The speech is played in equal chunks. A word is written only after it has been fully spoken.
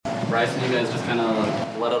Bryson, you guys just kind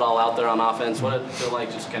of let it all out there on offense. What did it feel like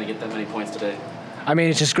just kind of get that many points today? I mean,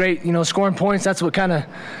 it's just great, scoring points. That's what kind of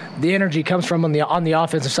the energy comes from on the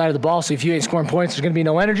offensive side of the ball. So if you ain't scoring points, there's going to be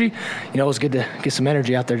no energy. It was good to get some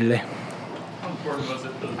energy out there today. How important was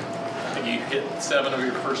it that you hit 7 of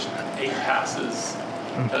your first 8 passes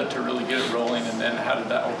to really get it rolling, and then how did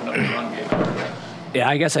that open up the run game? Yeah,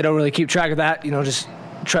 I guess I don't really keep track of that. Just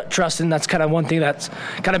trusting. That's kind of one thing that's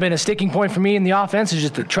kind of been a sticking point for me in the offense, is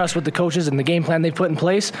just the trust with the coaches and the game plan they've put in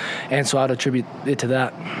place, and so I'd attribute it to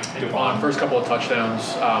that. Devaughn, first couple of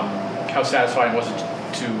touchdowns, how satisfying was it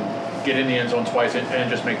to get in the end zone twice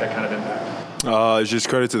and just make that kind of impact? It's just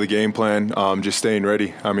credit to the game plan, just staying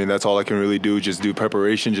ready. I mean, that's all I can really do, just do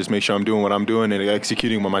preparation, just make sure I'm doing what I'm doing and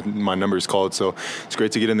executing when my number is called. So it's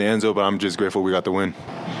great to get in the end zone, but I'm just grateful we got the win.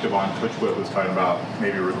 Devaughn, Coach Whit was talking about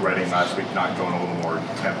maybe regretting last week not going a little more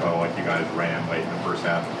tempo like you guys ran late in the first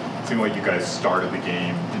half. It seemed like you guys started the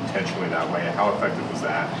game intentionally that way. How effective was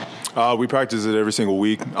that? We practice it every single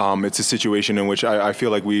week. It's a situation in which I feel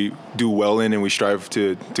like we do well in, and we strive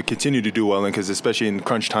to continue to do well in, because especially in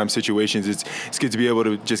crunch time situations, it's good to be able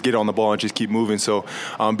to just get on the ball and just keep moving. So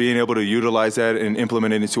being able to utilize that and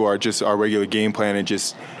implement it into our regular game plan, and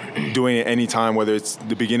just doing it any time, whether it's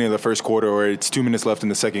the beginning of the first quarter or it's 2 minutes left in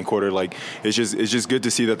the second quarter, it's just good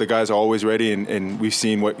to see that the guys are always ready, and we've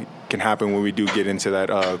seen what can happen when we do get into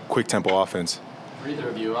that quick tempo offense. For either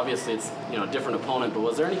of you, obviously it's a different opponent, but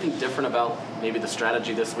was there anything different about maybe the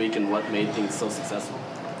strategy this week and what made things so successful?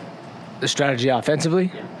 The strategy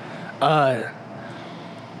offensively? Yeah.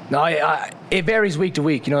 No, it varies week to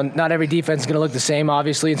week. Not every defense is going to look the same,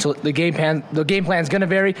 obviously, and so the game plan is going to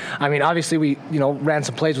vary. I mean, obviously we ran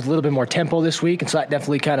some plays with a little bit more tempo this week, and so that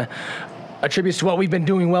definitely kind of attributes to what we've been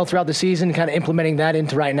doing well throughout the season, kind of implementing that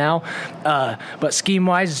into right now. But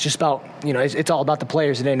scheme-wise, it's just about, it's all about the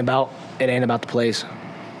players. It ain't about the plays.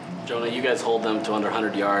 Jonah, you guys hold them to under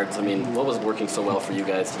 100 yards. I mean, what was working so well for you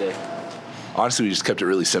guys today? Honestly, we just kept it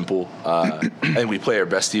really simple. I think we play our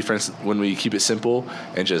best defense when we keep it simple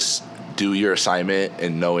and just do your assignment,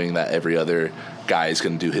 and knowing that every other guy is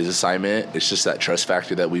going to do his assignment. It's just that trust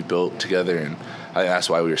factor that we've built together, and I think that's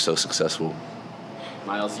why we were so successful.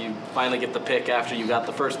 Miles, you finally get the pick after you got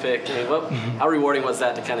the first pick. I mean, how rewarding was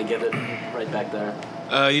that to kind of get it right back there?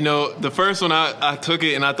 The first one I took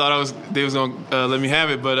it and I thought they was going to let me have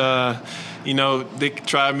it, but they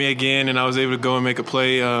tried me again and I was able to go and make a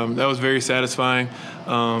play. That was very satisfying.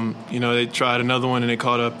 They tried another one and they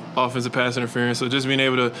called up offensive pass interference. So just being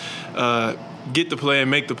able to get the play and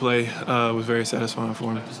make the play was very satisfying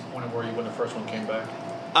for me. How disappointed were you when the first one came back?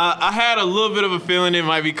 I had a little bit of a feeling it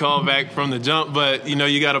might be called back from the jump, but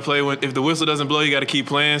you got to play if the whistle doesn't blow, you got to keep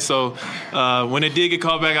playing. So when it did get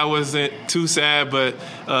called back, I wasn't too sad, but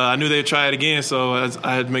I knew they'd try it again, so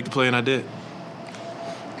I had to make the play, and I did.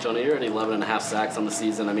 Jonah, you're at 11.5 sacks on the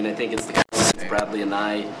season. I mean, I think it's Bradley and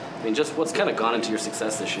I mean, just what's kind of gone into your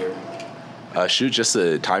success this year? Just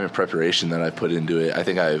the time and preparation that I put into it. I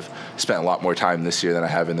think I've spent a lot more time this year than I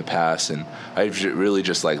have in the past, and I've really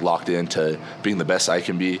just locked into being the best I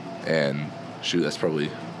can be, and that's probably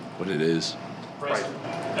what it is. Bryson,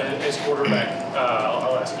 as quarterback,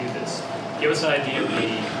 I'll ask you this. Give us an idea of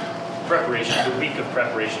the preparation, the week of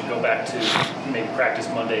preparation. Go back to maybe practice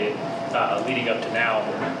Monday leading up to now,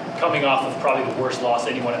 coming off of probably the worst loss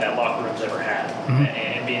anyone in that locker room's ever had,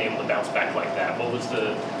 and being able to bounce back like that. What was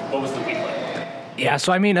the week like? Yeah,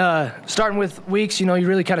 so I mean, starting with weeks, you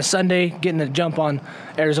really kind of Sunday getting a jump on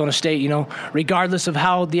Arizona State. Regardless of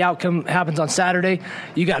how the outcome happens on Saturday,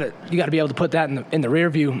 you got to be able to put that in the rear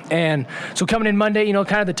view. And so coming in Monday,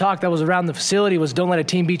 kind of the talk that was around the facility was don't let a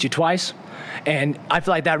team beat you twice. And I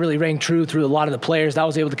feel like that really rang true through a lot of the players. That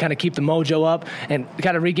was able to kind of keep the mojo up and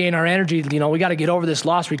kind of regain our energy. We got to get over this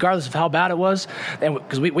loss regardless of how bad it was. And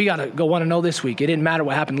because we got to go 1-0 this week. It didn't matter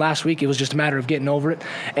what happened last week. It was just a matter of getting over it.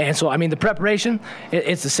 And so, I mean, the preparation,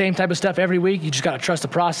 it's the same type of stuff every week. You just got to trust the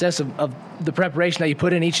process of the preparation that you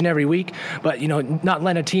put in each and every week. But, not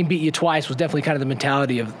letting a team beat you twice was definitely kind of the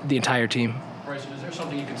mentality of the entire team. Bryson, is there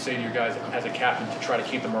something you can say to your guys as a captain to try to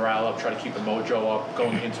keep the morale up, try to keep the mojo up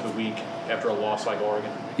going into the week after a loss like Oregon?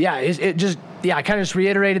 Yeah, I kind of just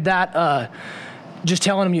reiterated that, just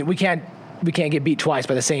telling them we can't get beat twice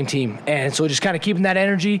by the same team. And so just kind of keeping that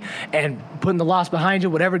energy and putting the loss behind you,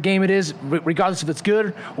 whatever game it is, regardless if it's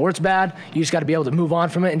good or it's bad, you just got to be able to move on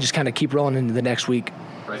from it and just kind of keep rolling into the next week.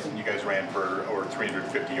 Bryson, you guys ran for over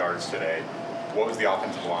 350 yards today. What was the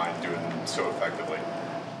offensive line doing so effectively?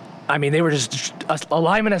 I mean, they were just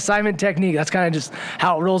alignment assignment technique. That's kind of just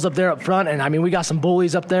how it rolls up there up front. And I mean, we got some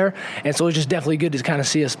bullies up there, and so it's just definitely good to kind of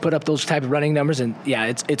see us put up those type of running numbers. And yeah,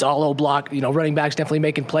 it's all O block. You know, running backs definitely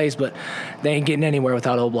making plays, but they ain't getting anywhere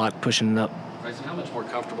without O block pushing it up. Bryson, how much more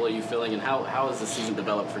comfortable are you feeling, and how has the season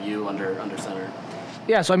developed for you under center?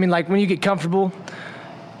 Yeah, so I mean, like when you get comfortable,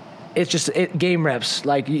 it's just game reps.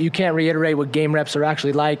 Like you can't reiterate what game reps are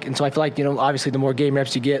actually like, and so I feel like, you know, obviously the more game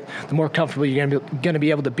reps you get, the more comfortable you're going to be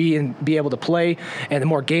able to be and be able to play, and the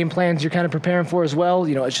more game plans you're kind of preparing for as well.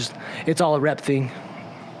 You know, it's all a rep thing.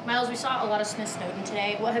 Miles, we saw a lot of Smith Snowden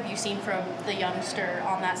today. What have you seen from the youngster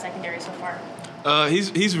on that secondary so far?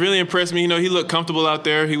 He's really impressed me. You know, he looked comfortable out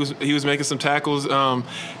there. He was making some tackles,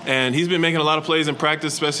 and he's been making a lot of plays in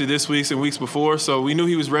practice, especially this week and weeks before. So we knew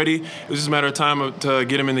he was ready. It was just a matter of time to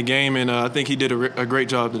get him in the game, and I think he did a great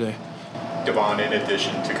job today. Devaughn, in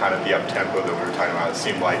addition to kind of the up-tempo that we were talking about, it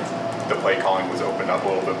seemed like the play calling was opened up a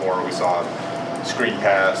little bit more. We saw screen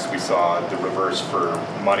pass. We saw the reverse for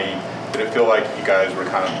money. Did it feel like you guys were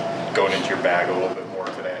kind of going into your bag a little bit more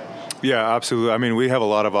today? Yeah, absolutely. I mean, we have a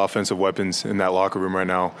lot of offensive weapons in that locker room right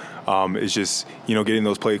now. It's just, you know, getting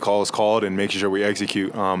those play calls called and making sure we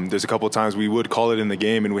execute. There's a couple of times we would call it in the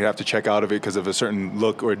game and we'd have to check out of it because of a certain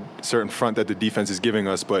look or certain front that the defense is giving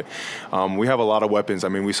us. But we have a lot of weapons. I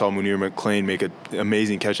mean, we saw Munir McClain make an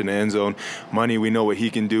amazing catch in the end zone. Money, we know what he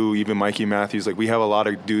can do. Even Mikey Matthews. Like, we have a lot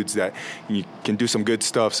of dudes that can do some good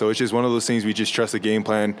stuff. So it's just one of those things we just trust the game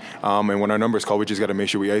plan. And when our numbers call, we just got to make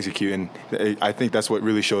sure we execute. And I think that's what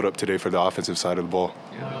really showed up today for the offensive side of the ball.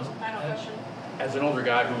 As an older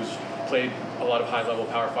guy who's played a lot of high-level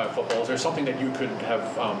Power 5 football, is there something that you could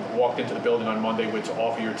have walked into the building on Monday with to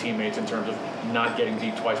offer your teammates in terms of not getting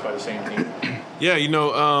beat twice by the same team? Yeah, you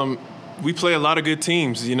know, we play a lot of good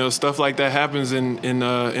teams. You know, stuff like that happens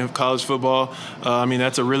in college football. I mean,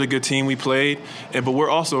 that's a really good team we played, but we're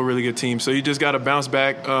also a really good team. So you just got to bounce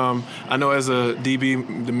back. I know as a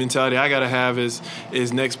DB, the mentality I got to have is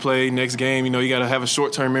next play, next game. You know, you got to have a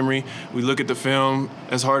short-term memory. We look at the film,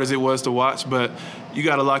 as hard as it was to watch, but you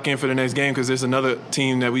got to lock in for the next game because there's another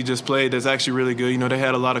team that we just played that's actually really good. You know, they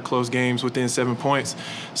had a lot of close games within 7 points.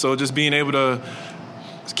 So just being able to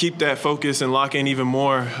keep that focus and lock in even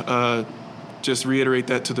more, just reiterate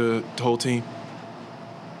that to the whole team.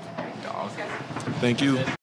 Thank you.